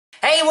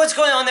Hey, what's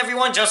going on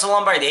everyone? Joseph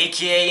Lombard,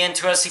 aka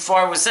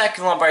N2SC4 with Zach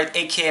Lombard,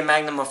 aka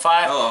Magnum of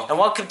 5. Hello. And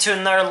welcome to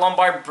another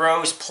Lombard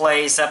Bros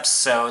Plays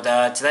episode.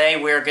 Today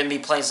we're going to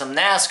be playing some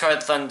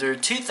NASCAR Thunder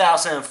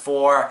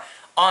 2004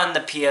 on the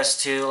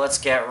PS2. Let's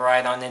get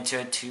right on into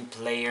it. 2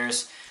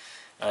 players.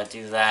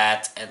 Do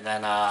that. And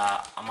then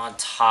I'm on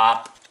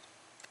top.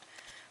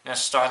 I'm going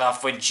to start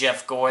off with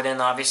Jeff Gordon,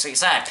 obviously.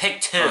 Zach,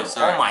 pick 2.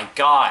 Oh my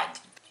god.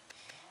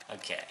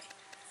 Okay.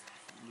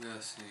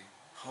 Let's see.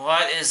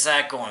 What is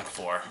that going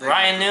for?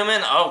 Ryan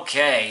Newman?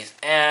 Okay.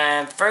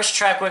 And first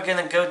track we're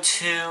going to go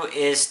to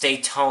is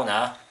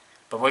Daytona.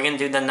 But we're going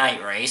to do the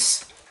night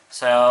race.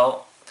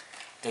 So,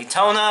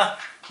 Daytona,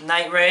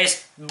 night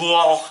race.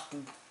 Blah.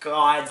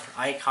 God,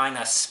 I kind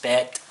of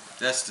spit.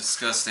 That's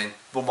disgusting.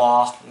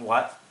 Blah.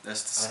 What?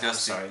 That's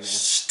disgusting. Sorry, man.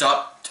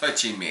 Stop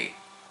touching me.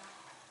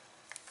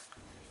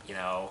 You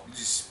know. You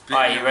just spit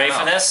Are in you your ready for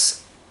mouth.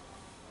 this?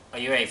 Are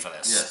you ready for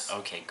this? Yes.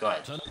 Okay, good.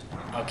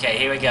 Okay,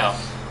 here we go.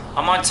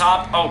 I'm on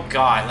top. Oh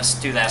god, let's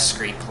do that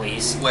screen,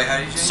 please. Wait, how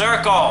do you change?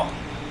 Circle!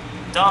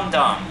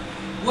 Dum-dum.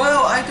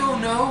 Well, I don't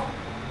know.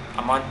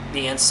 I'm on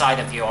the inside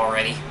of you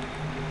already.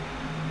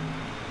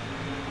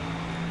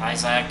 Hi,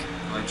 Zach.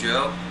 Oh,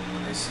 Joe.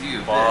 I see you.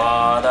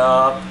 What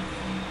up?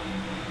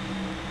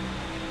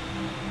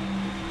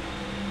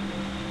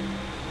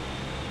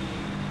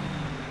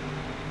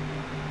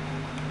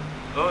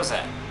 What was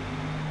that?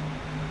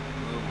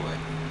 Oh boy.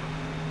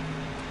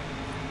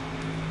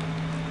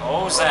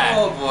 Oh, Zach.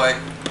 Oh boy.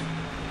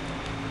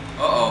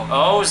 Uh-oh.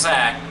 Oh,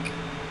 Zach.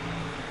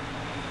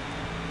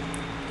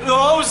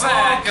 Oh,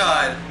 Zach. Oh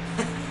god.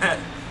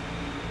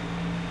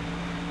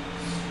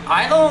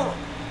 I don't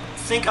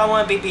think I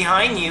want to be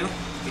behind you.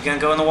 You're gonna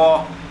go in the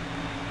wall.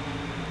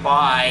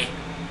 Bye.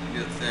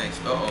 Good, thanks.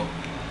 Uh-oh.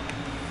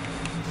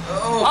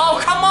 Oh, Oh,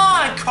 boy. come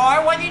on,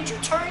 car. Why didn't you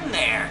turn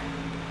there?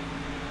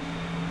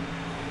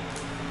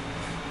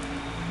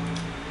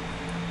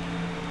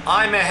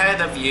 I'm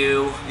ahead of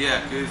you.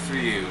 Yeah, good for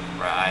you,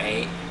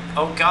 Right.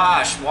 Oh,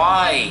 gosh.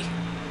 Why?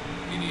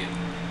 idiot.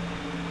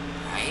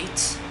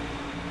 Right?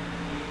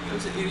 That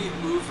was an idiot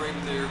move right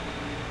there.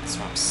 That's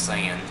what I'm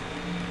saying.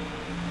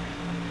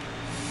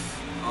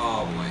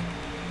 Oh boy.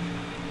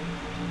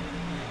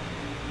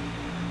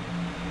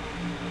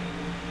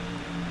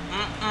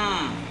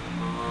 Mm-mm.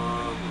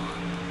 Oh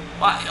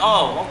boy. What?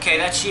 Oh, okay.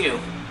 That's you.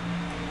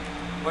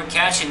 We're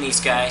catching these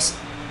guys.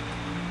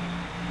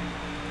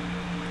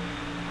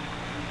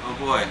 Oh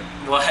boy.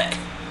 What?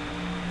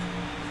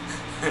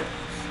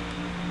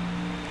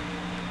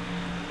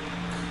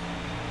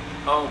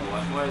 Oh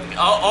boy, where are they?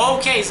 Oh,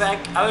 okay, Zach.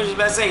 I was just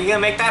about to say, you gonna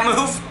make that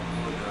move?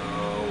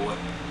 Oh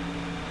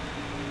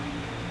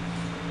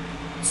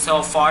no.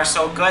 So far,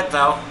 so good,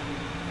 though.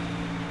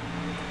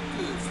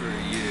 Good for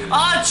you.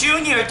 Ah,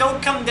 Junior,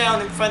 don't come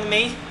down in front of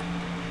me.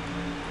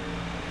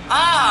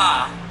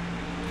 Ah!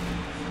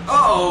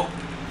 Uh-oh.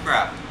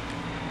 Crap.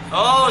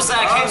 Oh,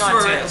 Zach, hang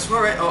on to it. That's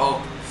right.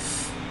 Uh-oh.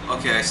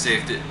 Okay, I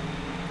saved it.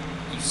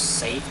 You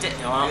saved it?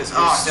 No, Yes. you're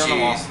Oh, still in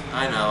the wall. jeez.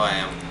 I know I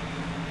am.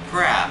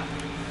 Crap.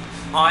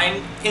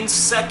 I'm in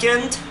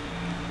second.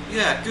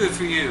 Yeah, good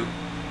for you.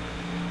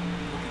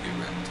 Hope you get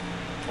wrecked.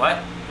 What?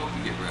 Hope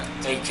you get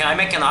wrecked. Hey, can I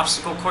make an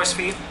obstacle course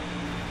for you?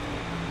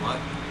 What?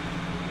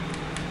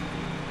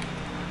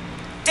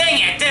 Dang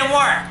it, didn't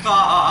work!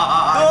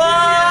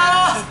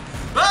 Ah!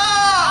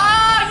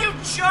 Ah, you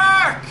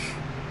jerk!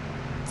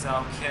 It's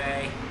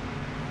okay.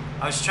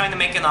 I was trying to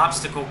make an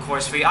obstacle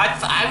course for you.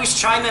 I was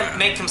trying to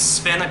make him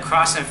spin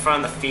across in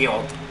front of the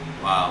field,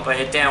 Wow. but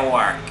it didn't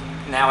work.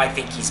 Now I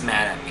think he's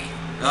mad at me.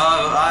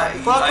 I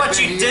Look what bet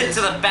you he did is.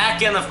 to the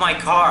back end of my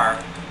car.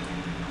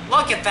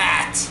 Look at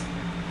that.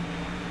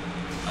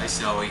 Hi,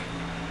 Zoe.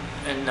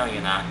 And no,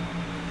 you're not.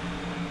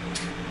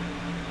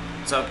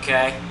 It's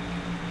okay.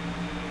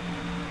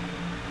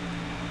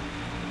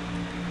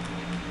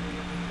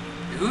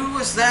 Who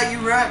was that you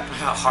wrecked?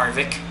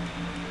 Harvick.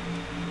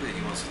 I bet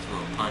he wants to throw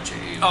a punch at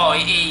you. Oh,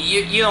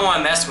 you don't want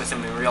to mess with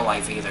him in real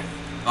life either.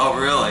 Oh,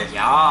 really?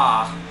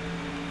 Yeah.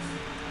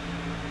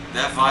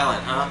 That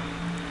violent, huh?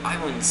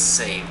 I wouldn't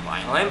say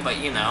violent, but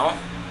you know.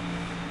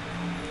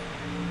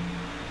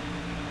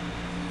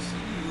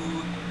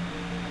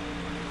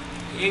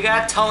 You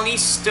got Tony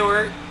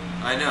Stewart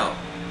I know.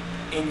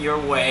 in your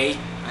way,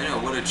 I know.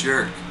 What a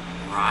jerk.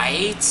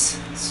 right?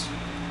 Just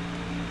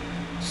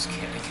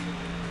kidding.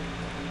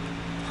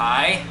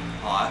 Hi.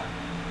 Hot.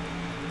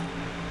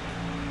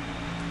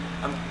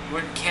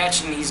 We're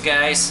catching these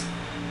guys.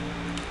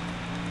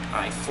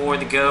 Alright, 4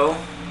 to go.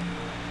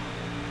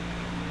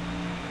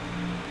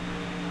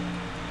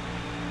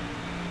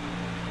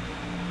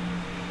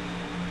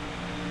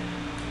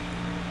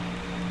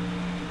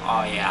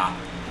 Oh yeah.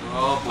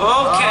 Oh, boy.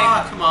 Okay.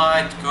 Ah, come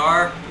on,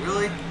 car.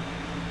 Really?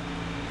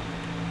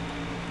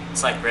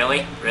 It's like,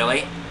 really?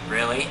 Really?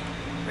 Really?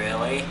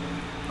 Really?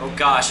 Oh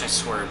gosh, I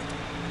swerved.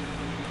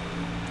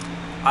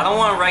 I don't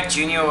want to wreck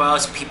Junior or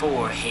else people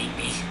will hate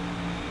me.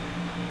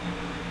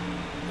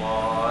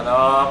 What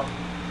up?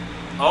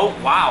 Oh,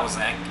 wow,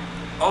 Zach.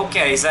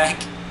 Okay,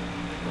 Zach.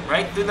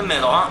 Right through the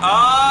middle, huh?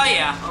 Oh,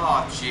 yeah.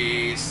 Oh,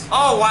 jeez.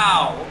 Oh,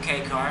 wow. Okay,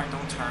 car,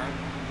 don't turn.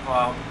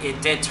 Well,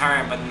 it did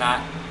turn, but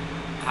not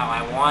how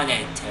I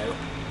wanted it to.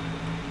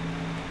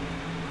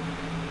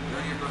 No,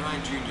 you're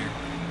behind Junior.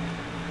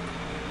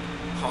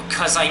 Oh,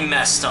 'cause I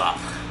messed up.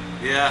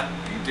 Yeah,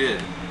 you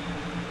did.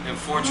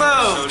 Unfortunately,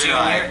 Move, so did Junior.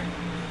 I.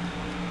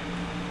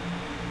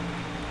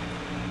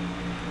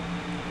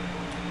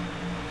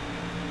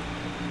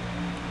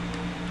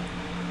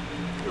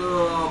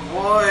 Oh,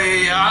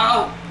 boy.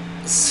 Ow.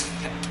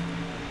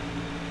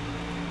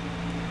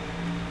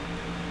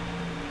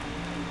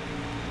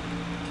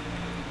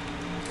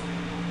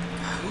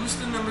 Who's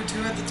the number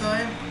 2 at the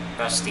time?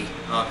 Rusty.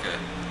 Okay.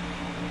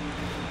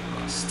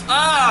 Rust.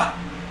 Ah!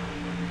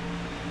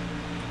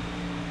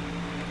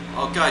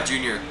 Oh, God,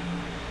 Junior.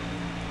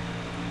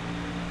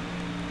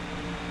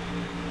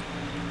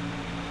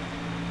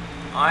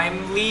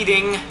 I'm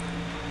leading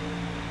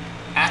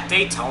at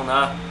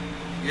Daytona.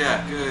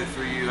 Yeah, good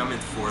for you. I'm in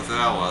 4th.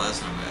 Oh, well,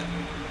 that's not bad.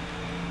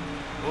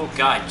 Oh,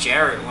 God,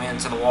 Jarrett went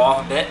into the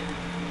wall a bit.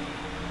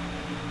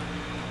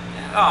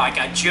 Oh, I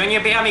got Junior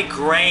behind me.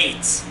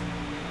 Great.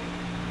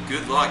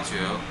 Good luck,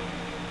 Joe.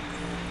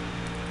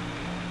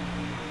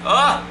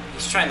 Oh,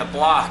 he's trying to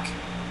block.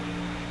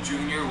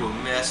 Junior will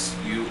mess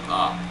you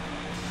up.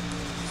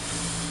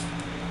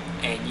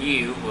 And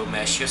you will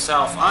mess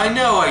yourself up. I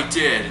know I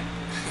did.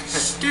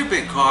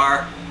 Stupid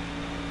car.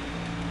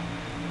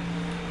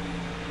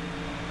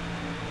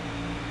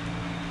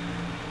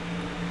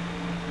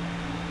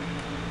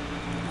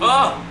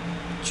 Oh!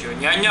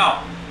 Junior, no!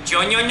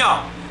 Junior,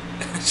 no!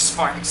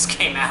 Sparks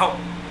came out.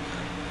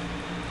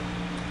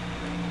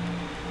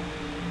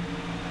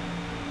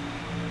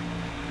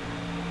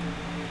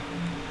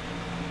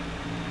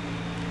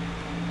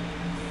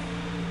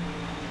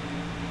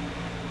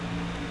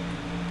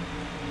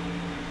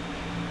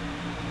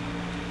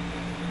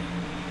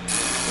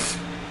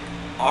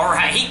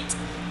 Alright.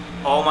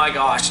 Oh my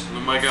gosh.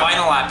 Oh my God.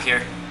 Final lap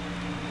here.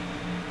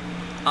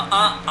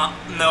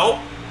 Nope.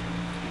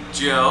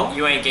 Joe?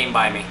 You ain't getting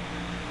by me.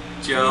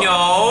 Joe?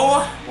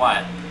 No!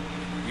 What?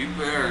 You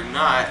better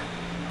not.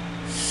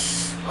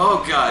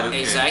 Oh, God, okay.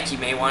 Hey, Zach, you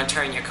may want to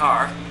turn your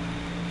car.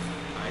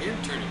 I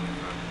am turning my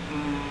car.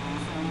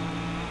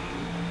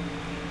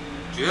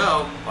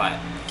 Joe? What?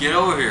 Get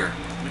over here.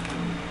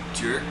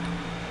 Jerk.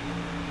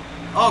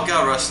 Oh,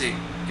 God, Rusty.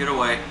 Get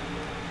away.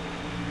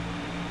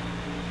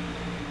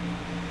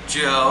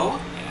 Joe?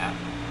 Yeah.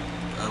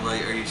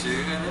 Are you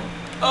serious right now?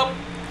 Oh!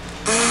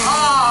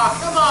 Oh,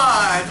 come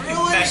on! You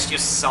Really? messed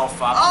yourself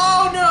up.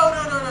 Oh, no.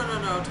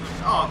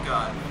 Oh,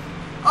 God.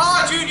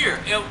 Oh, Junior!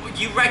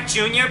 You wrecked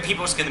Junior,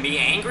 people's gonna be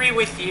angry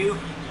with you.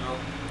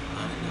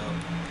 I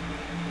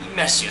know. You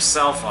messed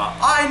yourself up.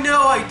 I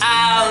know I did.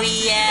 Oh,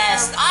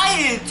 yes! I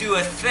didn't do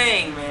a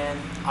thing, man.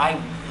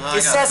 I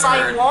It says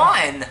third. I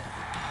won.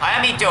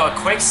 Let me do a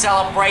quick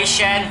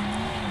celebration.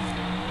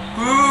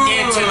 Boo.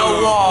 Into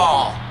the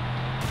wall.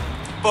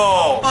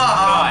 Boom.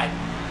 Uh-huh.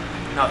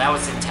 Good. No, that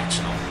was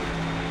intentional.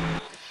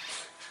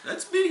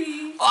 That's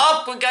me.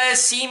 Up, we gotta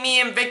see me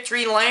in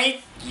victory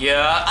lane.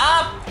 Yeah,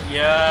 up.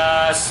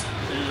 Yes.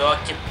 Look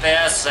at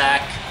this,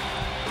 Zach.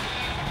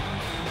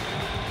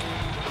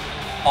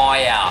 Oh,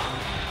 yeah.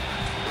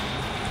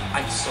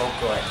 I'm so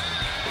good.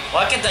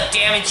 Look at the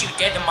damage you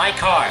did to my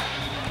car.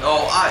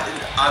 Oh,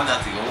 I'm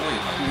not the only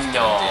one who's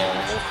No. done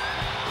damage.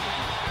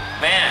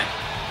 Man,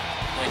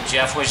 when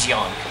Jeff was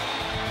young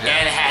Yeah.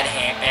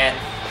 and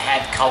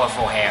had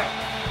colorful hair.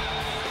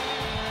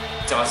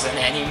 Doesn't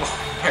anymore.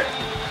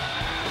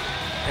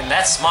 And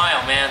that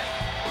smile, man.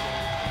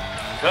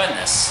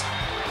 Goodness.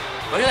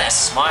 Look at that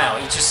smile.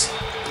 He's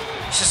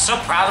just so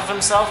proud of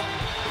himself.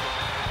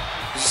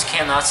 He just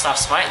cannot stop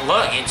smiling.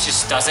 Look, it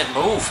just doesn't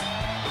move.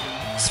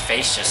 His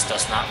face just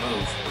does not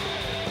move.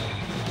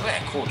 Look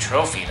at that cool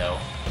trophy, though.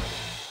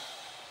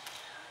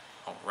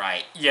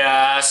 Alright.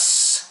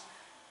 Yes.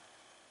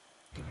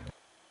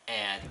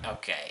 And,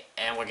 okay.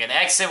 And we're gonna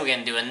exit. We're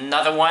gonna do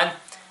another one.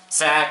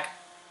 Zach,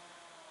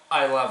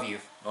 I love you.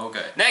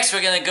 Okay. Next,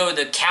 we're gonna go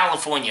to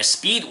California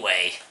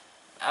Speedway.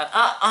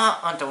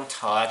 Don't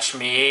touch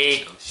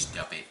me. So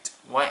stop it.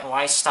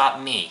 Why stop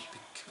me?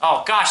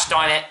 Oh, gosh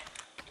darn it.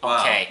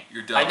 Wow, Okay.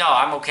 you're done. I know,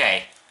 I'm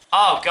okay.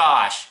 Oh,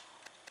 gosh.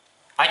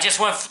 I just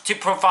went to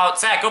profile.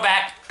 Zach, go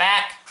back.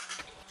 Back.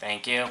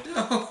 Thank you.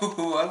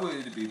 No, I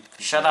wanted to be...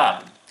 Shut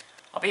up.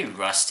 I'll be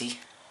Rusty.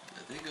 I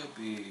think I'll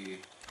be...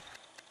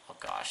 Oh,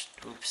 gosh.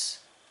 Oops.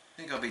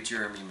 I think I'll be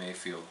Jeremy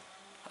Mayfield.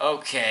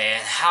 Okay,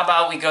 and how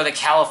about we go to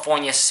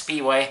California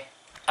Speedway?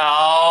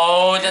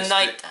 Oh, the Yes,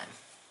 nighttime.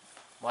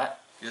 What?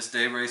 Yes,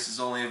 day race is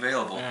only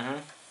available. Mm-hmm.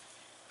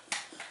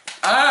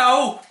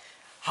 Ow!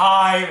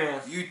 Hi,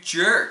 man. You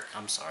jerk!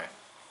 I'm sorry.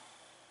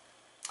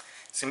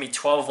 It's gonna be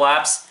 12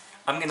 laps.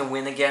 I'm gonna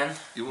win again.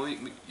 You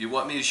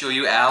want me to show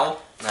you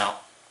ow? No.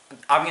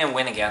 I'm gonna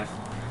win again.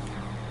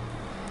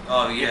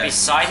 Oh, You're yeah.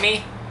 beside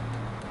me?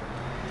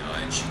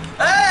 Dodge.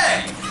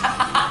 Hey!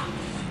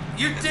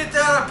 You did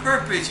that on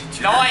purpose, you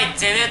jerk. No, I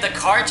didn't. The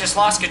car just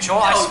lost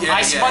control. Oh, yeah,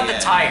 I spun yeah. the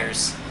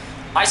tires.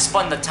 I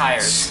spun the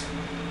tires.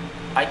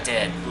 I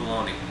did.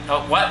 Baloney.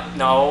 Oh, what?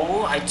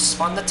 No, I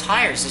spun the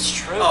tires. It's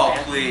true, Oh,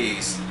 man.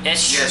 please.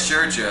 It's Yeah,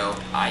 sure, Joe.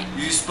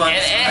 You spun.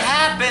 It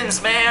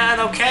happens, man.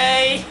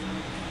 Okay.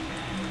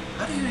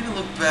 How do you even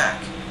look back?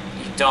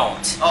 You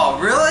don't. Oh,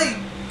 really?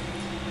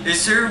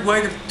 Is there a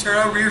way to turn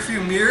on rear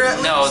view mirror at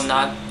least? No,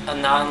 not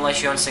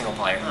unless you're on single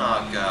player.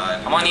 Oh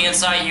God. I'm on the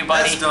inside, you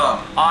buddy. That's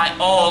dumb.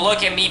 Oh,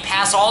 look at me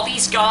pass all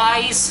these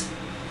guys.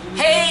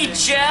 Hey,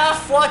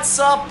 Jeff, what's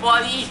up,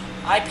 buddy?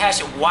 I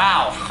passed you.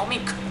 Wow, how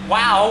many?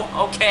 Wow.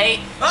 Okay.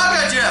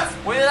 I got Jeff.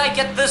 Where did I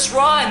get this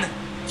run?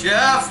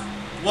 Jeff,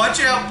 watch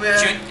out,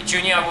 man.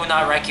 Junior, I will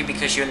not wreck you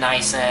because you're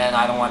nice and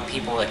I don't want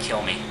people to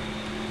kill me.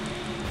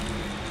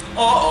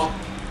 Uh-oh.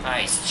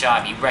 Nice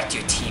job, you wrecked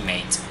your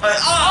teammate. Oh,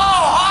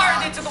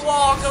 hard into the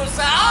wall goes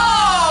out.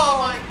 Oh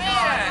my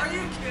man. God, are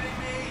you kidding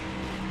me?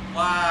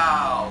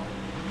 Wow.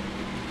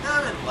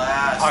 Now I'm in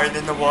last. Hard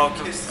in the wall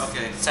goes.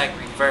 Okay. It's like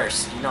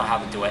reverse. You know how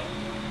to do it.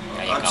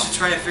 There you I'm go. just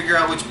trying to figure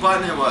out which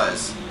button it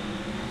was.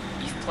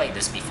 You've played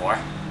this before.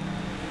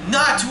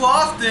 Not too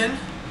often.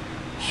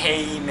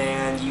 Hey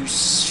man, you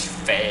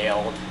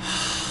failed.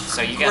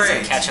 So you got some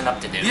Great. catching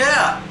up to do.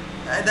 Yeah,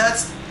 and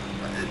that's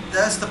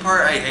the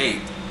part I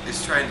hate,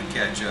 is trying to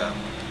catch up.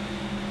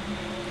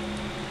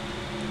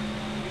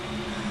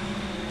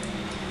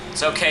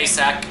 It's okay,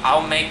 Zach.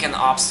 I'll make an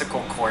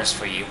obstacle course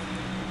for you.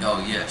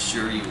 Oh yeah,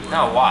 sure you will.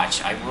 No,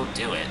 watch. I will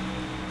do it.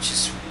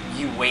 Just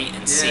you wait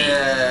and see.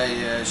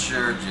 Yeah,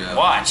 sure, Joe.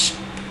 Watch.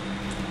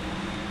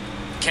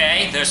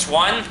 Okay, there's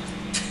one.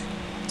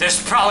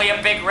 There's probably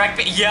a big wreck.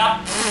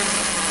 Yep.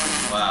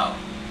 Wow,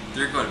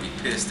 they're going to be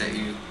pissed at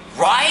you.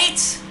 Right?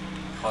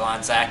 Hold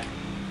on, Zach.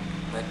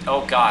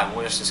 Oh God,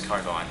 where's this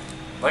car going?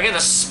 Look at the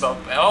smoke.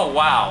 Oh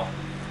wow.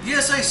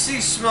 Yes, I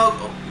see smoke,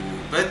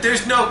 but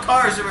there's no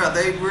cars around.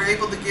 They were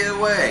able to get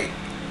away.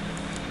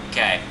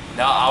 Okay.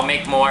 No, I'll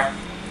make more.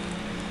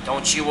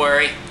 Don't you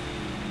worry.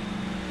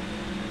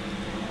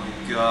 Oh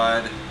my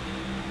God.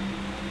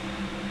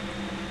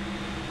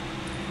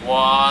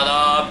 What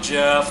up,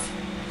 Jeff?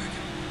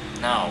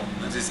 No.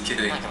 I'm just I'm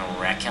kidding. not gonna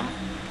wreck him.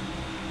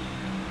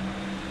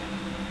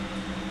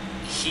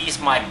 He's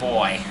my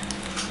boy.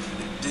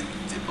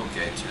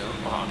 Okay, Joe.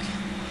 Look.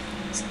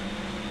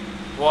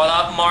 What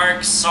up,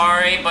 Mark?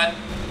 Sorry, but...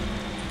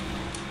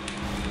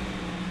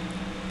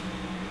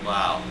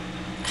 Wow.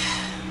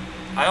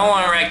 I don't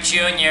want to wreck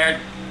Junior.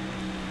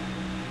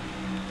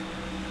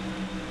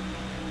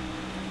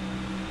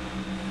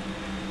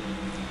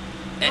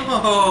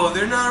 Oh,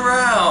 they're not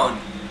around.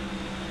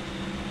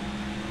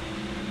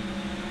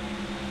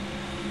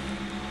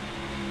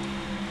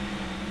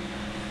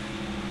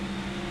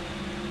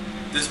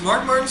 Does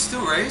Mark Martin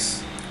still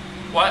race?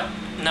 What?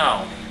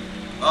 No.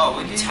 Oh,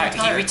 when did he He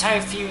retire?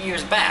 retired a few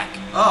years back.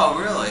 Oh,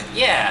 really?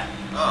 Yeah.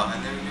 Oh,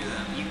 I never knew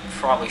that. You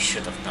probably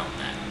should have known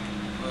that.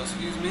 Well,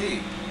 excuse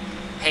me.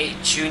 Hey,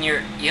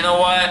 Junior, you know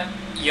what?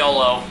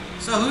 YOLO.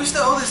 So who's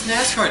the oldest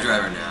NASCAR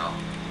driver now?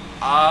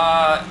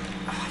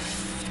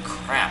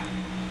 Crap.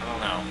 I don't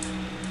know.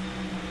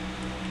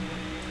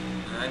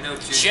 I know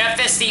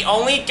Jeff is the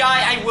only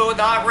guy I will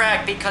not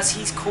wreck because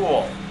he's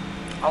cool.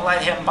 I'll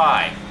let him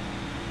by.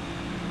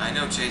 I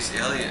know Chase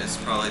Elliott is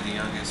probably the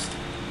youngest.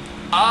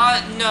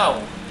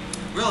 No.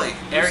 Really?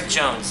 Eric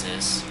Jones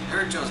is.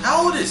 Eric Jones.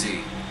 How old is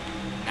he?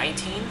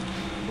 19,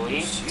 I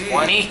believe. Jeez.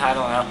 20? I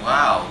don't know.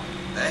 Wow.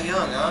 That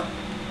young, huh?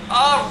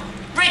 Oh,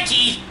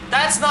 Ricky!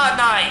 That's not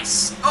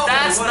nice. Oh,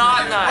 That's what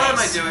not am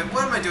I doing? nice.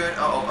 What am I doing?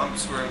 Oh, I'm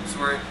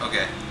swearing.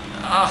 Okay.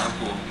 I'm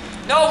cool.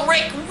 No,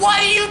 Rick, what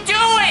are you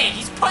doing?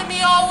 He's putting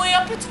me all the way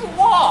up into the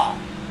wall.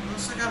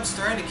 Looks like I'm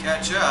starting to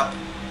catch up.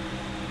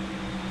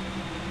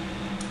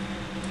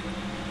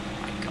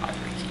 Oh my God,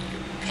 Ricky,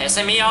 you're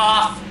pissing me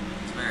off.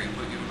 Mary,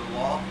 put you in the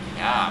wall?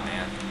 Yeah,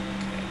 man.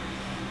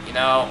 Okay. You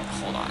know,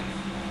 hold on.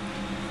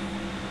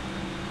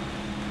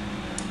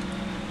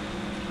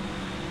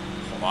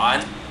 Hold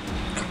on.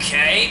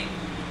 Okay.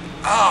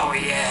 Oh,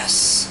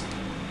 yes.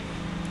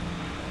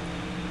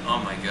 Oh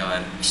my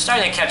God. You're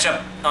starting to catch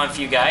up on a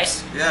few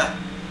guys. Yeah.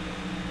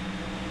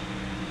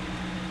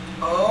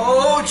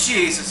 Oh,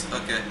 Jesus.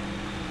 Okay.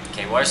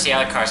 Okay, where's the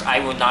other cars? I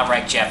will not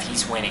wreck Jeff.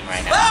 He's winning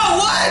right now. Oh,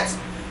 what?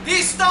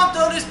 He stomped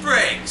on his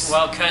brakes.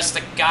 Well, because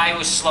the guy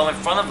was slow in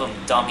front of him,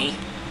 dummy.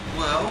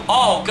 Well.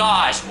 Oh,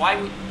 gosh. Why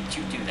would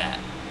you do that?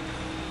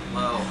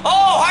 Well.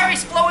 Oh,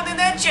 Harry's blowing an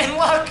engine.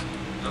 Look.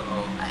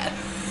 Uh-oh.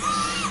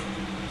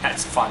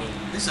 That's funny.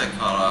 At least I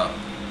caught up.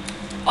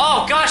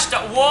 Oh, gosh.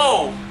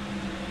 Whoa.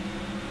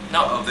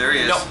 No. Oh, there he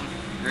is. No.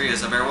 There he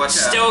is. I better watch out.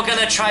 Still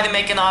gonna try to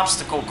make an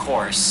obstacle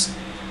course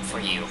for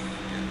you.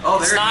 Oh,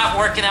 It's there. not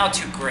working out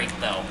too great,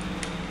 though.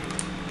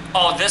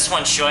 Oh, this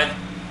one should.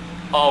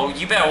 Oh,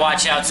 you better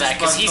watch out, Zach,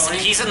 because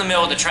he's in the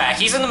middle of the track.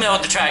 He's in the middle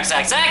of the track,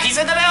 Zach. Zach, he's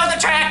in the middle of the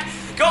track!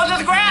 Go to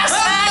the grass,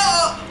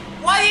 Zach!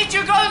 Why did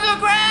you go to the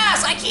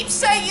grass? I keep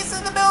saying he's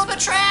in the middle of the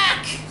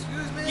track!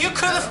 Excuse me?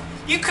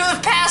 You could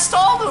have passed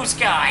all those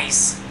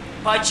guys!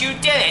 But you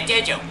didn't,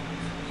 did you?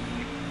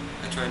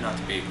 I try not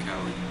to be a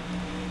coward.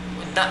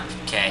 Not,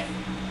 okay.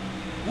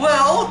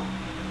 Well,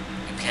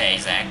 Okay,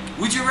 Zach.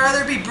 would you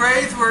rather be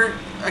brave or a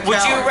coward?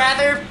 Would you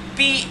rather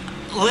be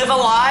live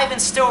alive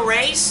and still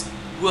race?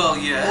 Well,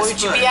 yes. Or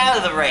would you be out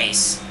of the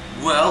race?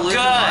 Well, live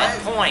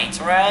alive. Good point,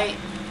 right?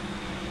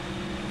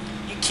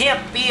 You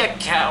can't be a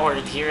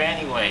coward here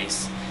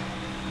anyways.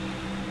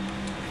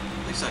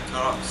 At least I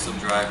caught up to some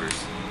drivers.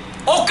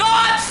 Oh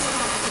God!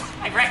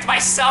 I wrecked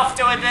myself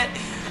doing it.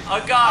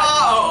 Oh God.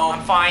 Uh-oh.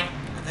 I'm fine. I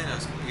think that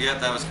was, yeah,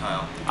 that was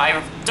Kyle.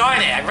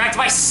 Darn it, I wrecked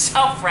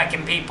myself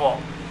wrecking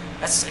people.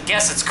 I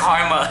guess it's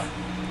karma.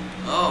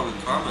 Oh,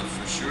 karma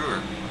for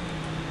sure.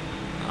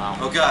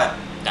 Oh God.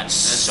 That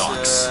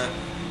sucks. I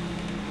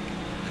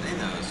think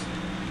that was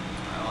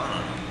Kyle, I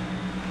don't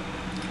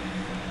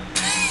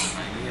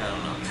know. I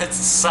don't know. That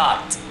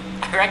sucked.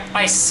 I wrecked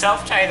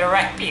myself trying to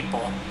wreck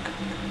people.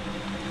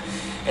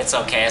 It's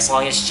okay, as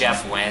long as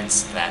Jeff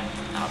wins, that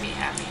I'll be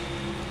happy.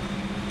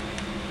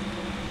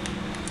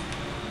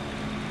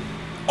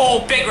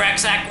 Oh, big wreck,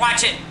 Zach,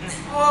 watch it!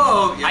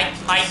 Oh, yeah.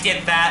 I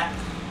did that.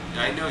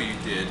 I know you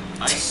did.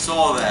 I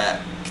saw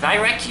that. Can I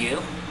wreck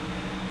you?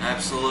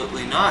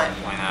 Absolutely not.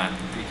 Why not?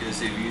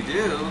 Because if you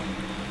do...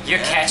 You're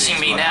catching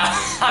me now.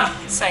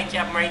 It's like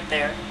I'm right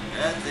there.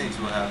 Bad things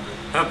will happen.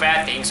 No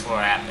bad things will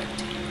happen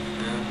to you.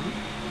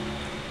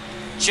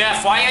 Mm-hmm.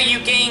 Jeff, why are you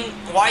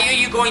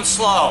going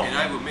slow? And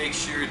I will make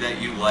sure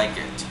that you like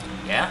it.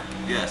 Yeah?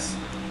 Yes.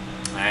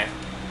 Alright.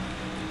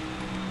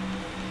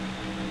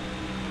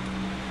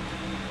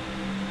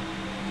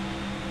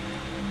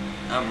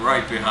 I'm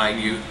right behind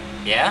you.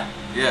 Yeah?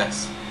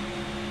 Yes.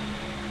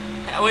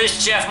 How is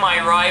Jeff my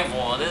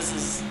rival?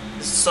 This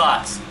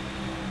sucks.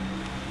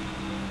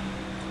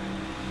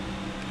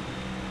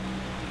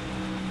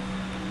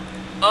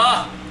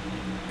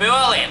 Bill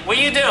Elliott, what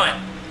are you doing?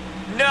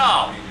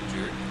 No!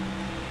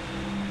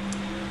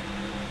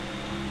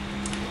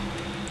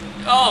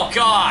 Oh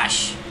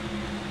gosh!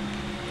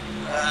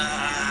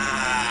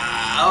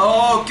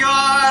 Oh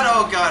God!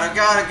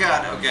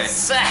 Okay.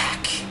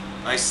 Zach!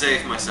 I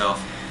saved myself.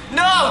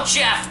 No,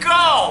 Jeff,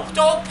 go!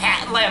 Don't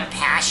let him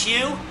pass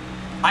you.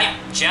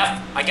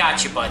 Jeff, I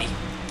got you, buddy.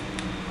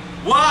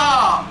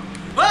 Wow!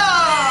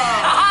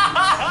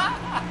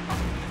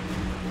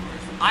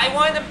 I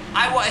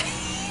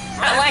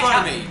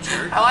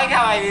like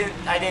how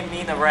I didn't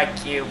mean to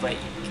wreck you, but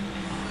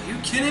Are you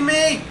kidding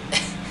me?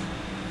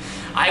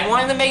 I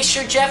wanted to make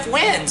sure Jeff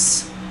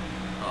wins.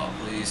 Oh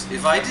please!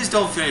 If I just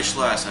don't finish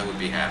last, I would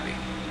be happy.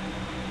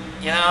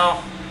 You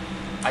know,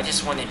 I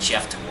just wanted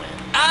Jeff to win.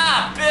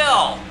 Ah,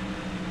 Bill!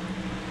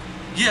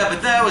 Yeah,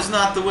 but that was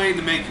not the way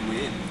to make him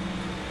win.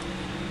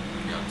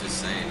 Yeah, I'm just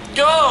saying.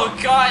 Oh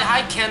God!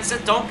 Hi,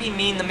 Kenza. Don't be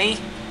mean to me. He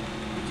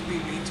can be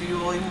mean to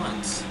you all he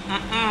wants.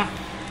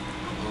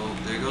 Oh,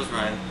 there goes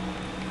Ryan.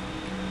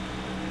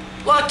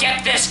 Look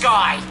at this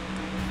guy!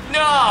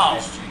 No!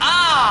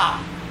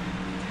 Ah!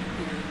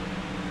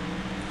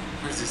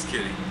 I was just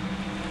kidding.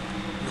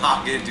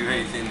 Not gonna do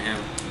anything to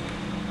him.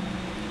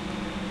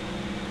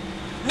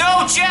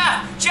 No,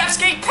 Jeff! Jeff's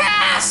getting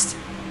passed!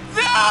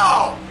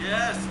 No!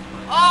 Yes.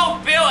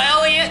 Oh, Bill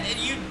Elliott,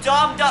 you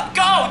dumb.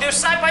 Go! They're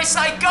side by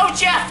side. Go,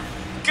 Jeff!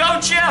 Go,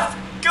 Jeff!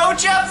 Go,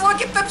 Jeff!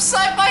 Look at them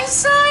side by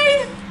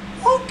side!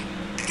 Oh,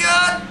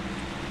 God!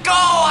 Go!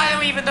 I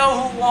don't even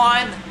know who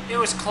won. It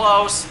was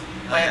close.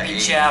 Let it be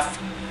Jeff.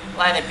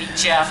 Let it be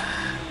Jeff.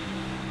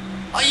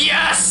 Oh,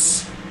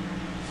 yes!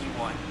 He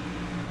won.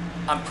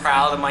 I'm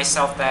proud of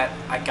myself that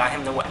I got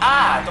him to win.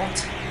 Ah! Don't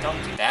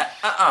do that.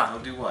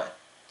 Don't do what?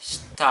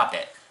 Stop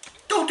it.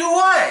 Don't do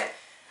what?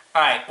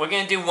 Alright, we're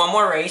gonna do one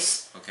more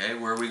race. Okay,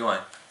 where are we going?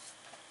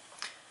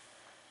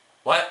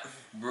 What?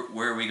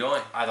 Where are we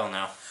going? I don't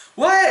know.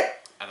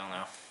 What? I don't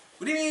know.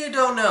 What do you mean you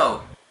don't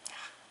know?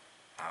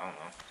 I don't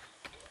know.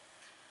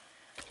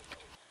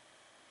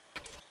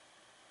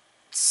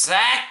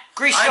 Zach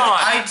Grishon!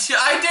 I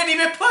didn't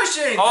even push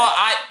it!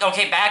 Oh,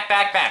 okay, back.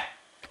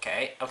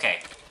 Okay.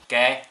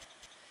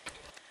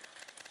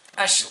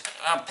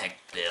 I'll pick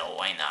Bill,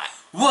 why not?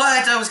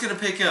 What? I was gonna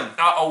pick him.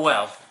 Oh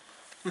well.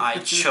 I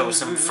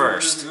chose him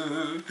first.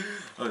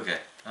 Okay,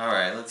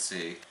 alright, let's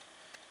see.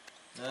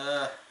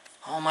 Oh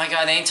my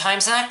god, any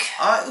time, Zach?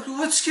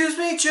 Excuse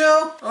me,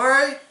 Joe?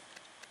 Alright?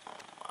 Oh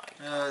my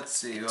god. Let's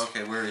see,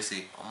 okay, where is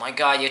he? Oh my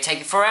god, you're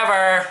taking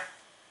forever!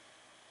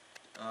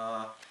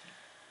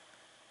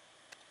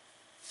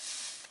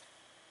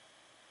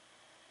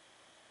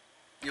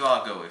 You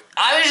all go with.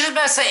 I was just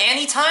about to say,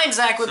 any time,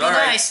 Zach, would be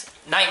nice.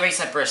 Night race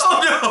at Bristol.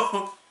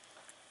 Oh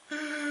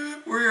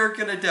no! We're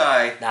gonna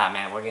die. Nah,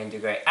 man, we're gonna do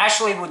great.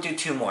 Actually, we'll do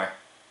 2 more.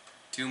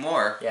 2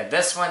 more? Yeah,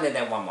 this one and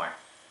then 1 more.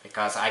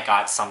 Because I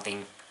got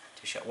something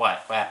to show.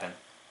 What? What happened?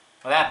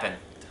 What happened?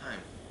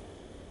 Time.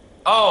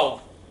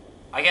 Oh!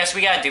 I guess we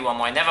gotta do 1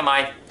 more. Never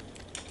mind.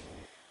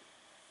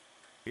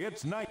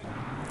 It's night.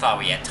 Thought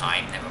we had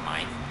time. Never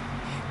mind.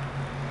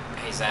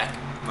 Hey, Zach.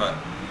 What?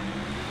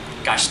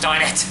 Gosh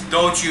darn it.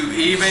 Don't you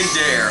even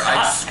dare,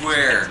 I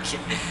swear.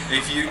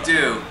 If you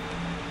do.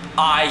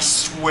 I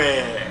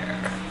swear.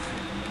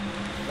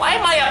 Why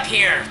am I up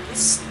here?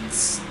 It's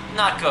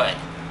not good.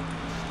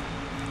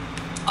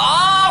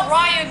 Oh,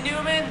 Ryan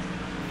Newman.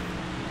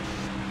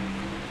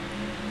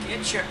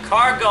 Get your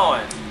car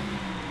going.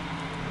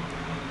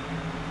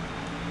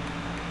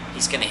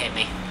 He's gonna hit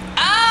me.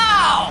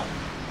 Ow!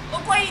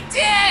 Look what he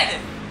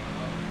did!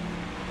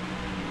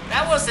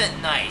 That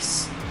wasn't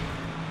nice.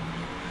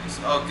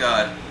 Oh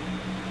god.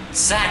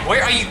 Zach,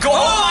 where are you going?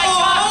 Oh my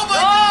god! Oh my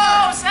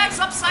god! Zach's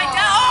upside down!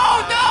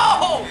 Oh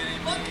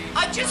no! Look,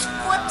 I just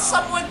flipped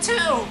someone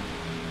too!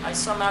 I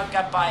somehow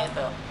got by it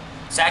though.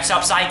 Zach's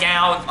upside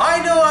down!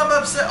 I know I'm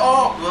upset.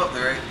 Oh, well,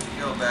 there I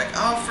go back.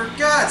 Oh, for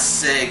God's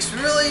sakes,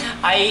 really?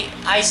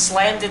 I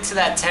slammed into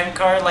that 10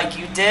 car like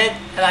you did,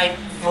 and I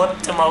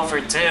flipped him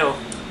over too. Now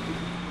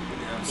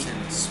I'm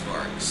sending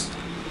sparks.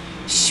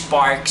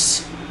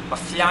 Sparks are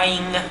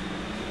flying.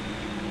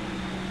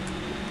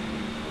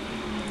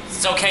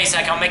 It's okay,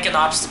 Zach. I'll make an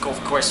obstacle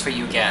course for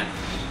you again.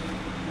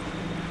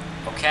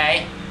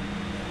 Okay?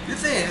 Good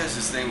thing it has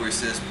this thing where it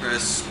says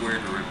press square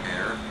to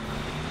repair.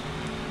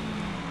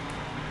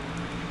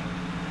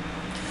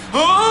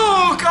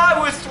 Oh,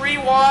 God, we're 3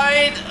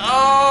 wide.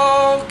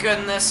 Oh,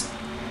 goodness.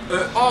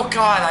 Oh,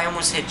 God, I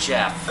almost hit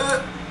Jeff.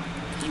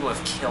 He would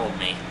have killed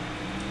me.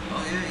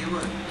 Oh, yeah, he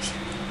would.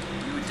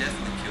 He would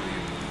definitely kill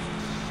you.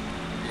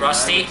 Yeah,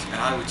 Rusty?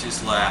 I would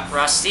just laugh.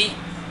 Rusty,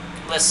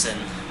 listen.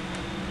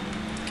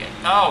 Okay.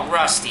 Oh,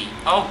 Rusty.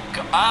 Oh,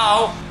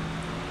 oh.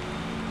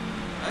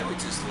 I would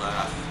just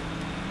laugh.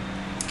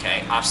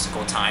 Okay,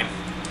 obstacle time.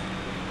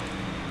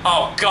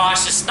 Oh,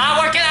 gosh, it's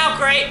not working out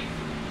great.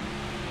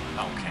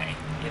 Okay,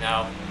 you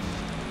know.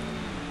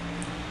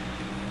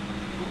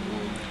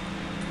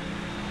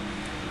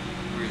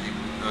 Really?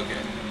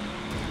 Okay.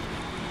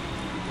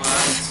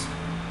 What?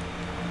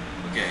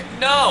 Okay.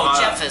 No,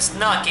 Jeff is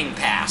not getting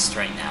past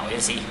right now,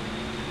 is he?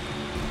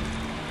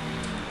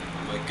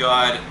 Oh my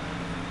god.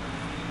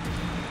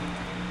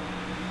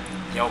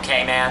 You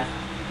okay, man?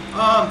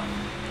 I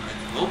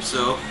hope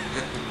so.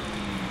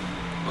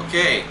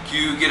 Okay,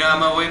 can you get out of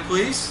my way,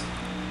 please?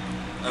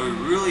 I would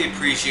really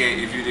appreciate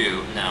it if you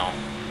do. No.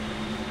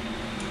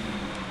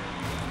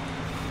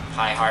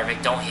 Hi,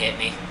 Harvick, don't hit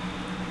me.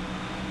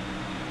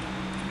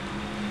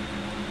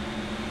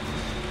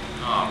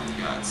 Oh,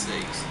 for God's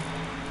sakes.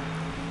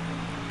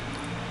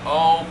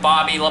 Oh,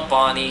 Bobby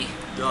Labonte.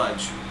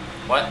 Dodge.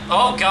 What?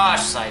 Oh,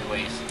 gosh,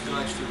 sideways.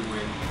 Dodge for the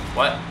win.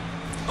 What?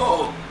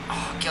 Oh!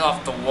 Oh, get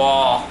off the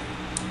wall.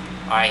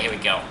 Alright, here we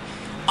go.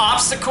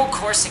 Obstacle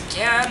course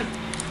again.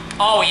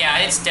 Oh, yeah,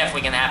 it's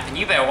definitely gonna happen.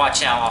 You better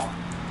watch out off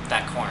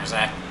that corner,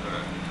 Zach.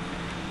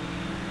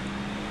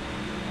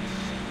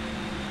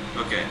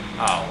 Okay.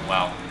 Oh,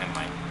 well, never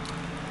mind.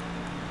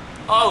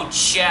 Oh,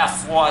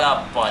 Jeff, what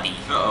up, buddy?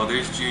 Uh-oh,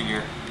 there's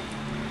Junior.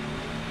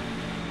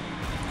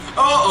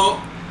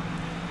 Uh-oh!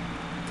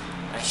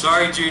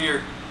 Sorry,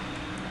 Junior.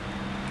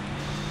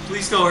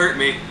 Please don't hurt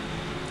me.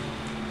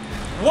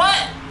 What?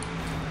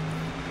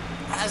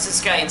 How's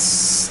this guy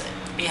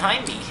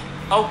behind me?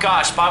 Oh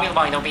gosh, Bobby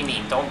Labonte, don't be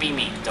mean. Don't be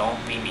mean.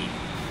 Don't be mean.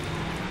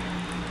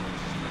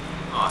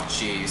 Aw,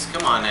 jeez.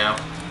 Come on now.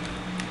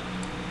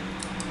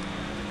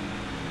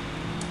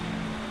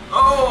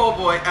 Oh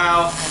boy,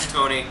 ow,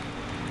 Tony.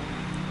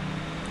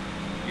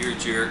 You're a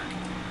jerk.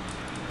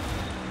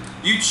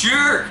 You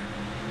jerk!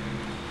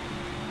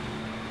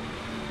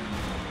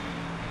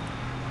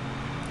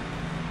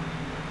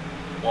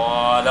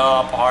 What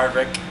up,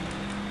 Harvick?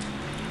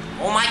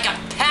 Oh my god,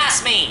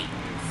 pass me!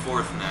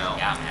 Fourth now.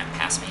 Yeah, man,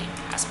 pass me,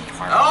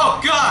 Harvick. Oh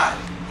God!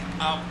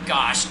 Oh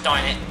gosh,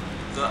 darn it.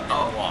 The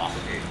wall.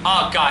 Okay.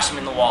 Oh gosh, I'm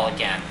in the wall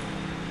again.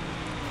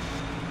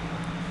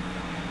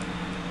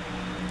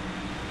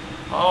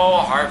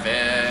 Oh,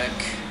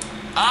 Harvick.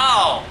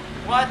 Oh,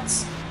 what?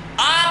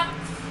 Up!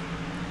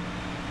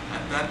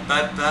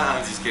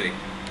 I'm just kidding.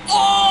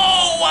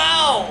 Oh,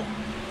 wow!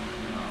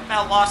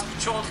 I lost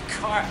control of the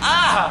car.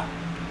 Ah!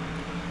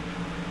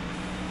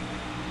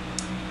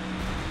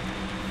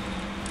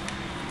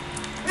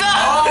 No!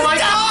 Oh my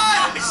No!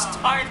 God! I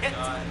started.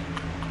 God.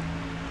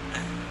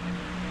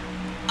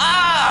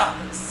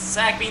 Ah!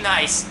 Zach, be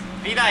nice.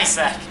 Be nice,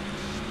 Zach.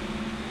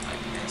 I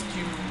passed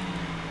you.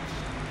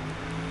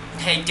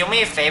 Hey, do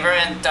me a favor,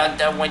 and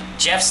when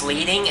Jeff's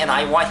leading and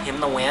I want him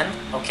to win,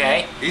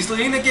 okay? He's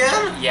leading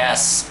again?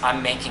 Yes,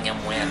 I'm making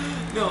him win.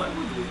 No, I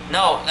wouldn't win.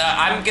 No,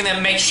 I'm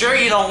gonna make sure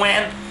you don't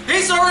win,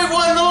 He's already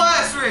won the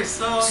last race,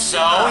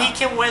 so he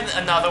can win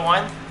another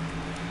one. I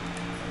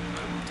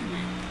would do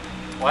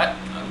it. What?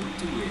 I would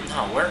do it.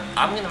 No,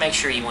 I'm gonna make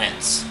sure he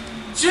wins.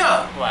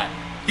 Joe! What?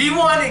 He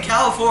won in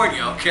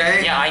California,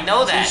 okay? Yeah, I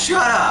know that. So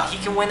shut up. He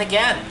can win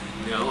again,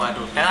 No, I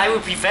don't. and I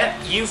would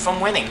prevent you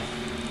from winning.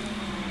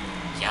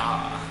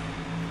 Yeah.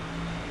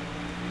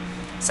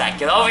 Zach,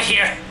 get over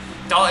here.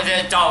 Don't.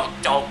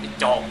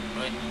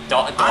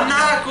 I'm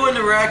not going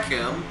to wreck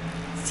him.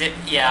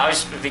 Yeah,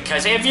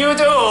 because if you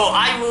do,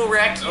 I will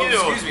wreck you.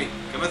 Oh, excuse me.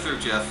 Coming through,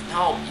 Jeff.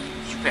 No,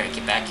 you better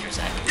get back here,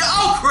 Zach.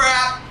 Oh,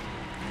 crap!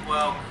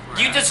 Well, crap.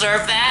 You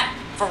deserve that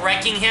for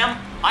wrecking him.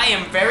 I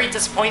am very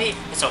disappointed.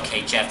 It's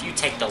okay, Jeff. You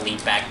take the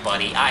lead back,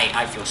 buddy.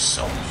 I feel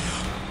so...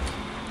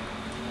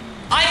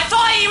 I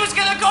thought he was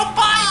gonna go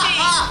by me!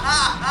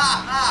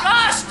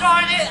 Gosh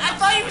darn it! I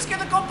thought he was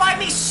gonna go by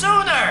me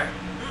sooner!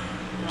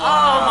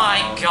 Oh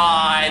my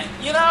god.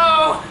 You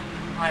know...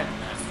 I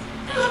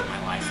hate my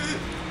life.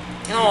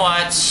 You know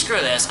what? Screw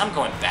this. I'm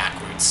going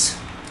backwards.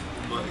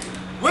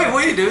 Wait,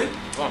 what are you doing?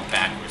 Going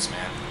backwards,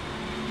 man.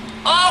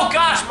 Oh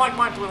gosh,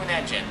 Mike blew an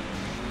engine.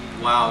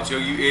 Wow, Joe,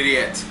 you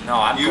idiot. No,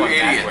 I'm going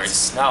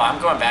backwards. No,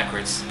 I'm going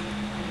backwards.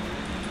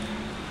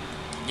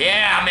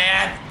 Yeah,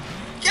 man.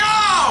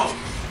 Go!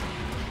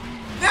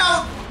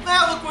 Now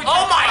look what you're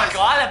Oh my causing.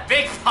 god, a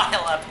big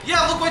pile up.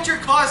 Yeah, look what you're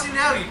causing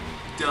now, you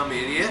dumb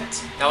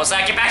idiot. No,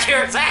 Zach, get back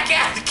here. Zach,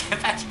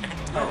 get back here.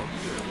 Oh.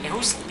 Hey,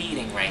 who's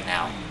leading right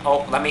now?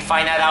 Oh, let me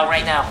find that out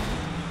right now.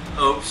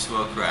 Oops,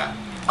 well, crap.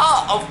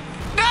 Oh,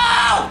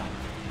 no!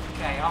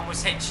 Okay, I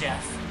almost hit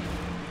Jeff.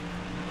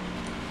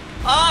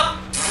 Up!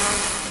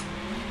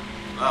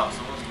 Wow,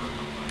 someone's going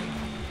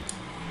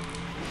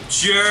to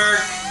jerk!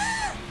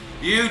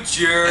 You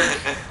jerk!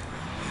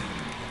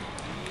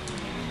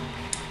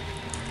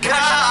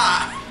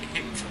 Ah!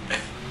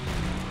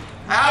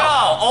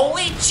 Ow! No,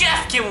 only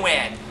Jeff can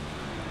win.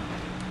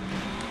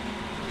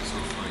 It's so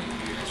funny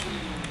if you actually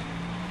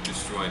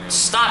destroyed him.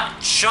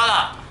 Stop! Shut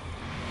up!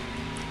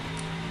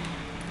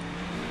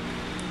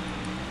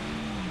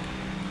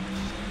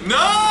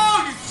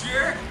 No, you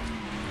jerk!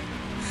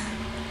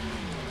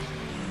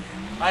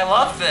 I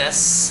love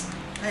this.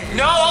 Hey,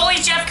 No, only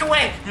Jeff can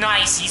win.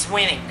 Nice, he's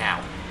winning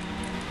now.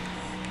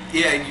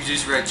 Yeah, and you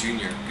just read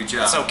Junior. Good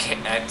job. It's okay.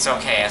 It's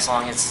okay as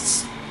long as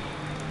it's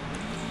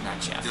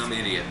not Jeff. Dumb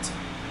idiot.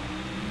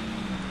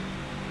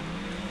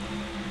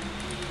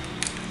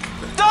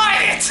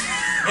 Darn it!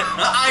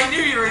 I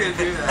knew you were gonna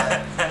do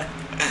that.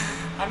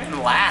 I'm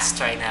in last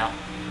right now.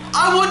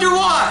 I wonder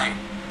why.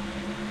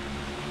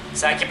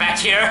 Zach, get back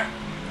here.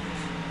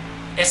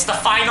 It's the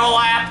final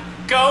lap.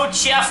 Go,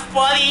 Jeff,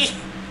 buddy.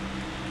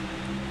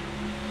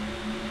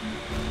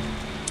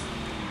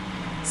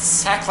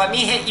 Zach, let me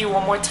hit you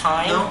one more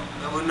time. No,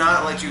 I would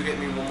not let you hit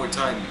me one more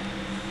time.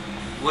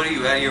 What are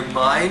you, out of your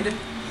mind?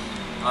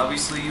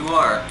 Obviously you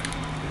are.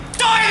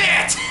 Darn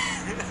it!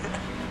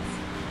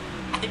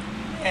 I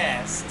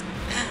missed.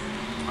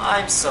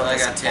 I'm so I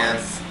got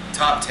 10.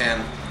 Top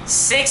 10.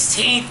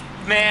 16th,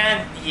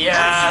 man. How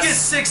Yes. did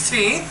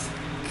you get 16th?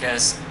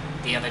 Because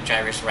the other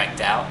drivers wrecked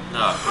out.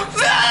 No.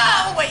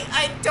 No, wait,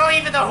 I don't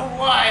even know who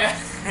won.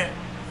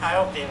 I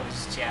hope it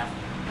was Jeff.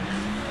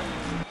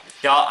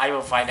 No, I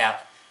will find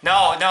out.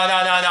 No,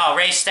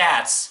 race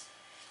stats.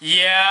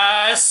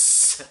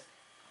 Yes.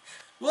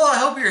 Well, I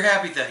hope you're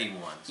happy that he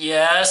won.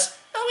 Yes.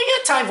 Oh, we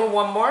got time for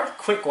one more.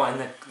 Quick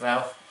one,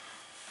 though.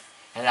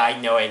 And I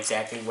know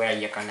exactly where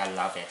you're gonna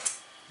love it.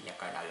 You're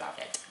gonna love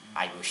it.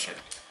 I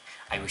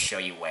will show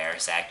you where,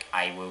 Zach.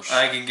 I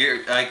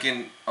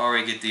can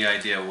already get the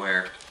idea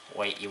where.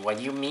 Wait, what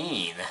do you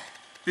mean?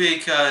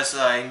 Because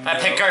I know. I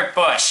pick Kurt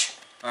Busch.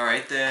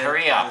 Alright then.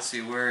 Hurry up. Let's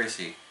see, where is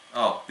he?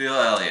 Oh, Bill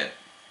Elliott.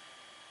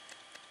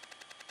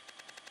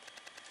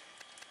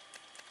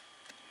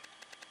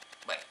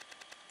 Wait.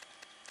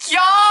 Yeah!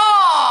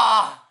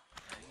 I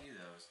knew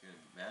that was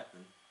gonna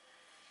happen.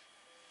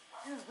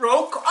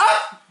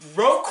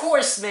 Road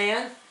course,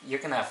 man. You're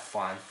gonna have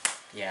fun.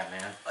 Yeah,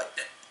 man.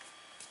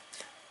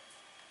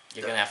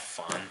 You're gonna have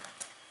fun.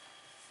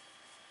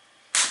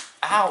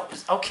 Ow.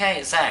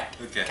 Okay, Zach.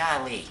 Okay.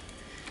 Golly.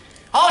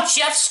 Oh,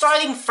 Jeff's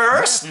starting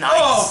first? Nice.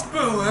 Oh,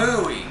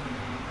 boo-hooey.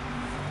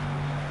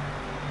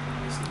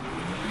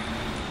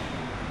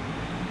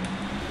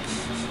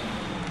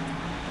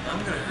 I'm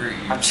gonna hurt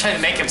you. I'm trying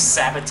to make him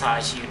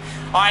sabotage you.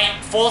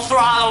 Alright, full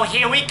throttle.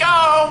 Here we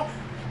go.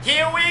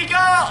 Here we go.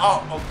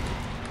 Oh.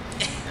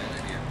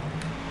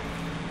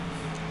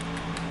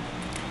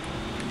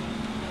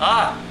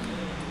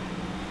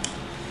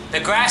 The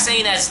grass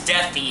ain't as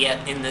deathy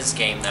yet in this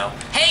game, though.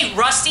 Hey,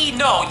 Rusty,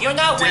 no, you're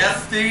not winning.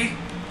 Deathy?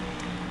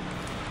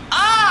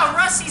 Ah,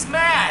 Rusty's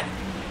mad.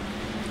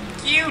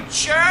 You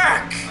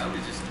jerk. I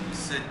would just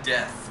said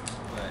death,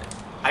 but...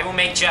 I will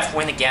make Jeff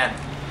win again.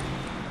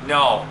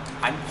 No,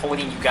 I'm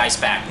holding you guys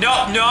back.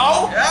 No,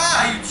 no.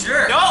 Ah, you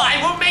jerk. No,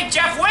 I will make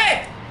Jeff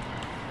win.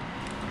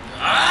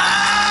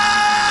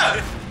 Ah!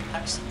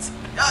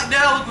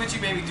 Now look what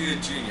you made me do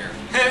to Junior.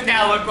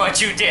 Now look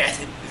what you did.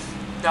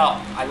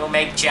 No, I will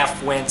make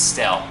Jeff win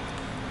still.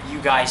 You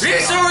guys.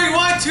 He's already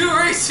won 2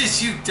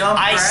 races, you dumb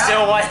crap. I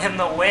still want him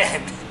to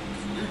win.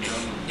 You're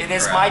dumb It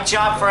is crap. my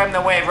job for him to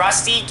win.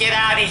 Rusty, get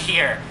out of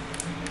here.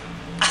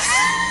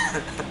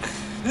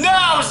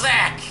 No,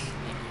 Zach.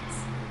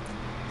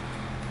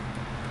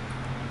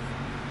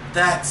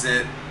 That's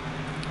it.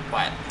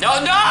 What?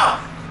 No, no,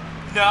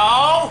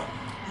 no,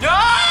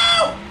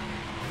 no!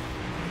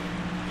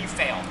 You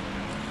failed.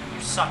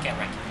 You suck at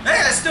wrecking. Hey,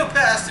 I still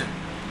passed him.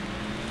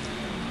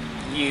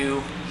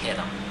 You hit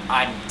him.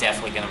 I'm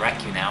definitely gonna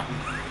wreck you now.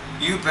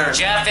 You better...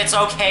 Jeff, it's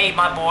okay,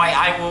 my boy.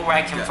 I will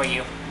wreck him for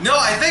you. No,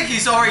 I think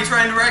he's already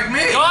trying to wreck me.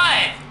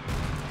 Good!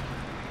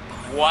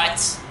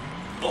 What?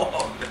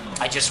 Oh, no.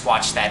 I just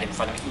watched that in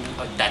front of me.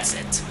 Oh, that's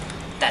it.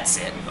 That's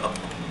it.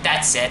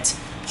 That's it.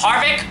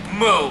 Harvick,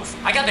 move.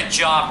 I got a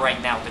job right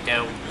now to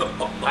do.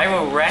 I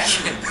will wreck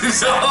you.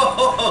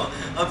 No,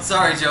 I'm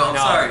sorry, Joe. I'm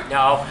sorry.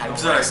 No, I will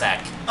sorry. wreck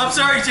Zach. I'm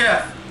sorry,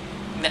 Jeff.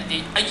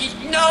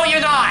 No,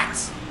 you're not.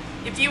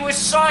 If you were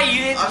sorry,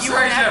 you I'm you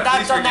sorry, would have Jeff.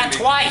 not done that Please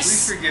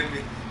twice. forgive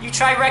me. You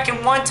tried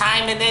wrecking one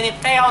time and then it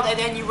failed and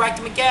then you wrecked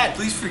him again.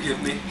 Please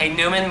forgive me. Hey,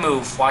 Newman,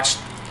 move. Watch.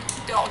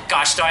 Oh,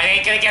 gosh darn, I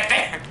ain't gonna get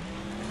there.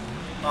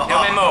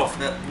 Newman,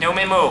 move.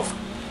 Newman, move.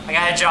 I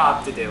got a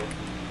job to do.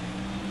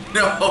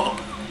 No.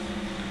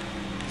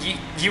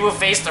 You will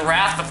face the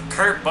wrath of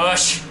Kurt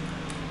Busch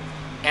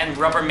and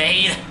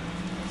Rubbermaid.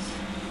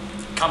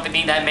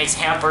 Company that makes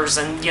hampers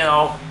and, you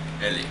know.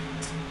 Elliot.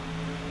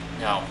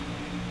 No.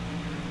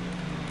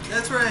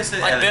 That's where I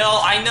said Like, Elliot. Bill,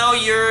 I know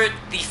you're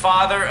the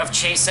father of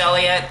Chase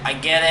Elliott. I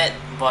get it,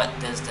 but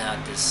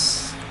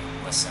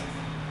listen.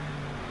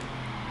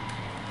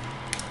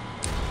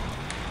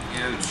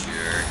 You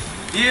jerk.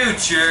 You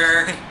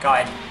jerk. Go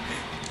ahead.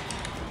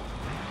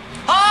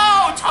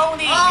 Oh,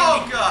 Tony!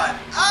 Oh, God.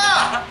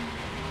 Ah!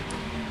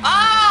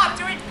 Ah! I'm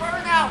doing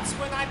burnouts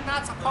when I'm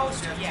not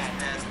supposed to yet.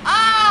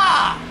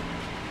 Ah!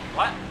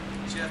 What?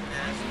 Jeff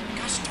Nash.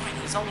 Gosh darn,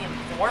 he's only in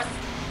fourth?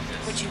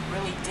 Yes. But you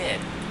really did.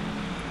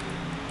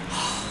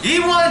 He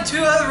won 2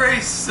 other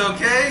races,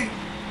 okay?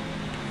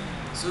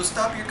 So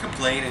stop your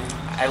complaining.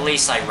 At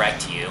least I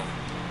wrecked you.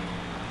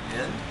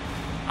 And?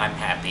 I'm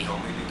happy. You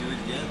want me to do it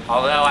again?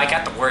 Although I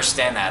got the worst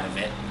end out of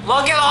it.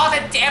 Look at all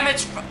the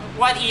damage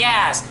what he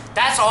has.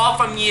 That's all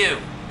from you.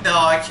 No,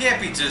 I can't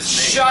be just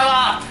me. Shut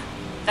up.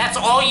 That's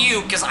all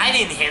you, because I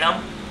didn't hit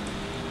him.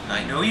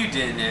 I know you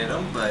didn't hit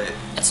him, but...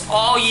 It's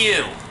all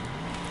you.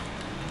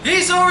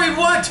 He's already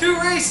won 2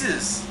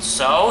 races!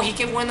 So he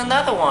can win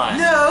another one.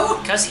 No!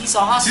 Because he's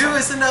awesome. 2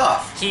 is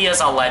enough. He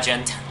is a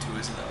legend. 2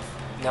 is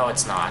enough. No,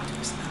 it's not. 2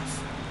 is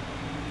enough.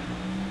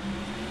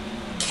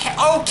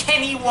 Oh,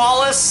 Kenny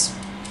Wallace.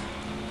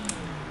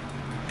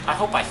 I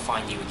hope I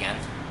find you again.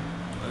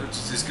 Why don't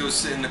you just go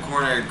sit in the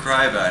corner and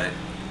cry about it?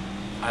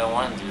 I don't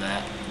want to do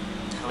that.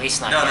 At least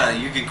not No, yet. no,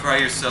 you can cry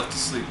yourself to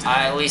sleep today.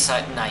 At least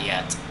not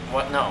yet.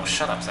 What? No,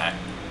 shut up, Zach.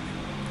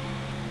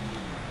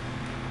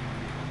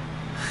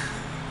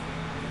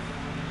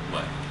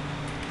 What?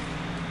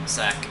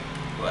 Zach.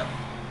 What?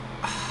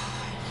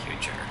 You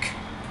jerk.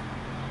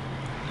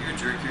 You're a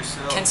jerk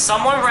yourself. Can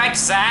someone wreck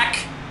Zach?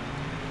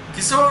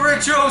 Can someone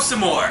wreck Joe some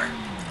more?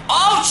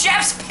 Oh,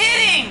 Jeff's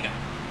pitting!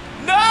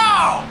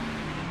 No!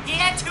 He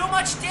had too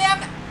much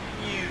damage.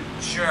 You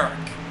jerk.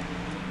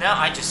 No,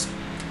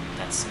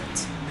 that's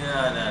it.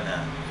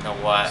 No. You know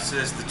what?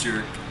 Says the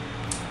jerk.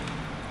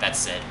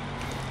 That's it.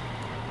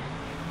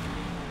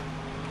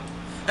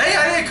 Hey,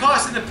 I didn't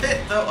cost in the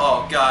pit though.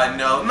 Oh God,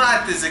 no,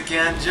 not this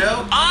again,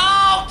 Joe.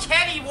 Oh,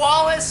 Kenny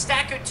Wallace,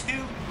 Stacker 2,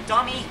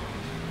 dummy.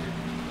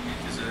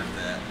 You deserve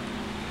that.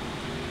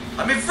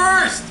 I'm in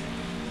first.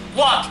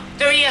 Look,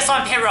 there he is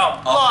on pit road.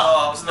 Look,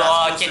 I was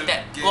not look supposed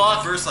at that. to Look,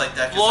 get first like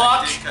that because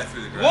I did cut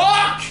through the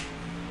ground.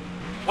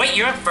 look. Wait,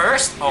 you're in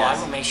first? Oh, Yes.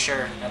 I will make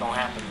sure that don't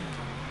happen.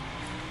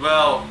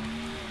 Well,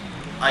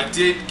 I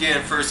did get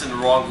in first in the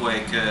wrong way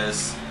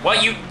because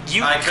What you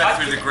I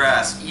cut through the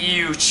grass.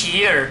 You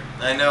cheater.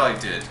 I know I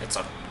did. It's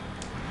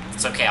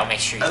okay. I'll make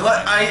sure you.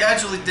 I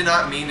actually did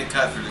not mean to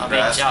cut through the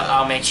grass.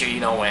 I'll make sure you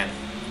don't win.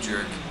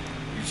 Jerk.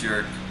 You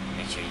jerk.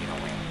 Make sure you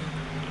don't win.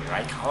 Here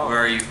I come. Where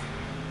are you?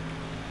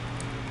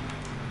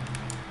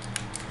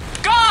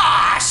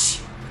 Gosh!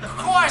 Of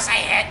course I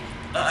hit.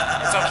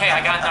 It's okay.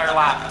 I got another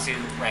lap to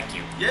wreck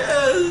you.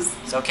 Yes.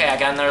 It's okay. I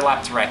got another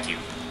lap to wreck you.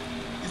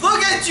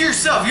 Look at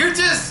yourself. You're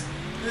just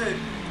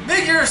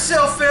making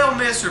yourself fail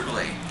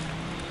miserably.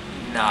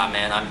 Nah,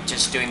 man. I'm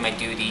just doing my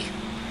duty.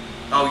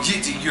 Oh,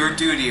 your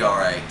duty, all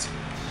right.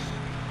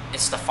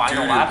 It's the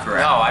final Doo-doo lap. crap.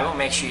 No, I will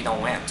make sure you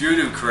don't win.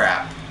 Doo-doo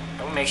crap.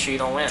 I will make sure you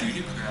don't win.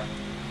 Doo-doo crap.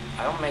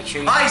 I will make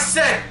sure you. I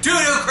said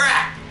doo-doo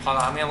crap. Hold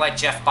on. I'm gonna let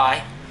Jeff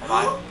by. Hold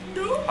on.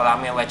 No. Hold on.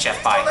 I'm gonna let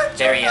Jeff by. Let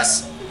There he Jeff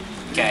is.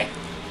 Okay.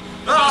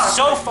 Ah, He's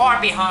so far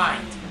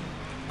behind.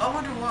 I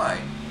wonder why.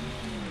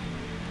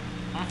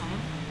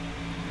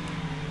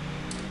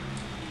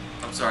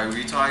 I'm sorry, were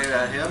you talking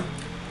about him?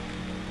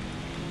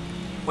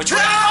 Which way?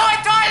 Oh,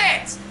 I got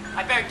it!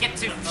 I better get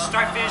to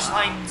start finish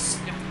line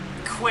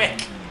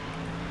quick.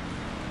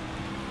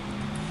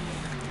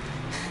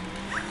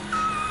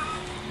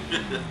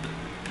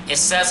 It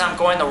says I'm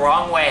going the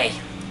wrong way.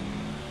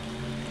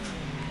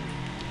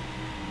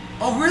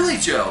 Oh, really,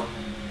 Joe?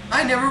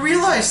 I never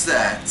realized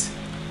that.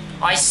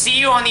 I see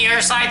you on the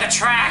other side of the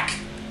track.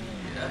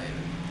 Yeah,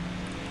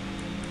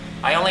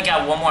 I only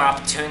got one more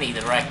opportunity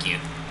to wreck you.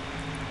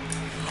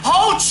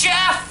 Oh,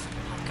 Jeff!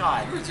 Oh,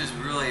 God. you were just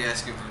really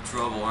asking for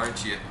trouble,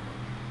 aren't you?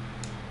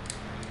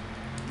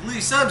 At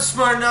least I'm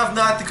smart enough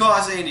not to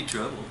cause any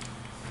trouble.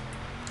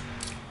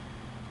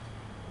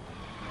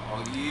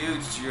 Oh, you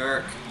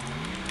jerk.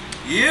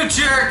 You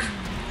jerk!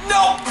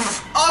 No!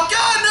 Oh,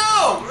 God,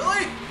 no!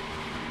 Really?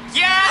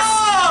 Yes!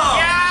 No!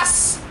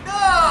 Yes!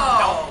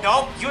 No!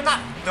 No, you're not.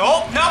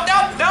 No,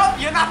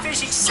 you're not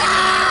finishing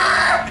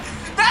second.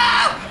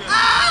 No!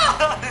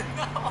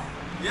 No!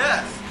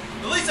 Yes.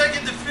 At least I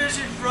get to finish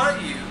in front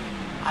of you.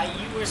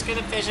 You were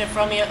gonna finish it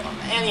from me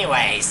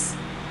anyways.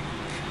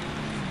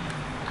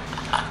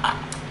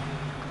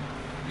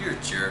 You're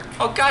a jerk.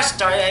 Oh gosh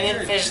darn it, I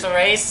didn't finish the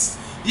race.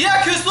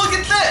 Yeah, because look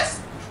at this!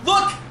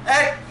 Look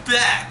at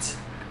that!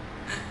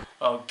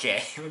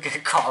 Okay, we're gonna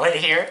call it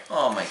here.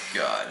 Oh my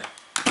God.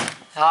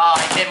 Oh,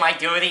 I did my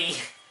duty.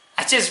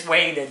 I just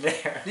waited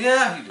there.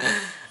 Yeah, you did.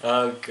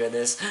 Oh,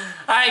 goodness.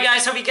 Alright,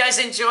 guys. Hope you guys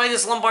enjoyed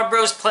this Lombard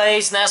Bros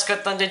Plays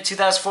NASCAR Thunder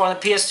 2004 on the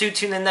PS2.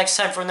 Tune in next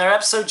time for another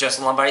episode.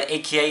 Justin Lombard,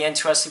 a.k.a.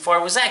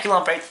 N2SC4. With Zach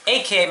Lombard,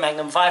 a.k.a.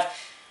 Magnum 5.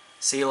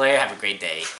 See you later. Have a great day.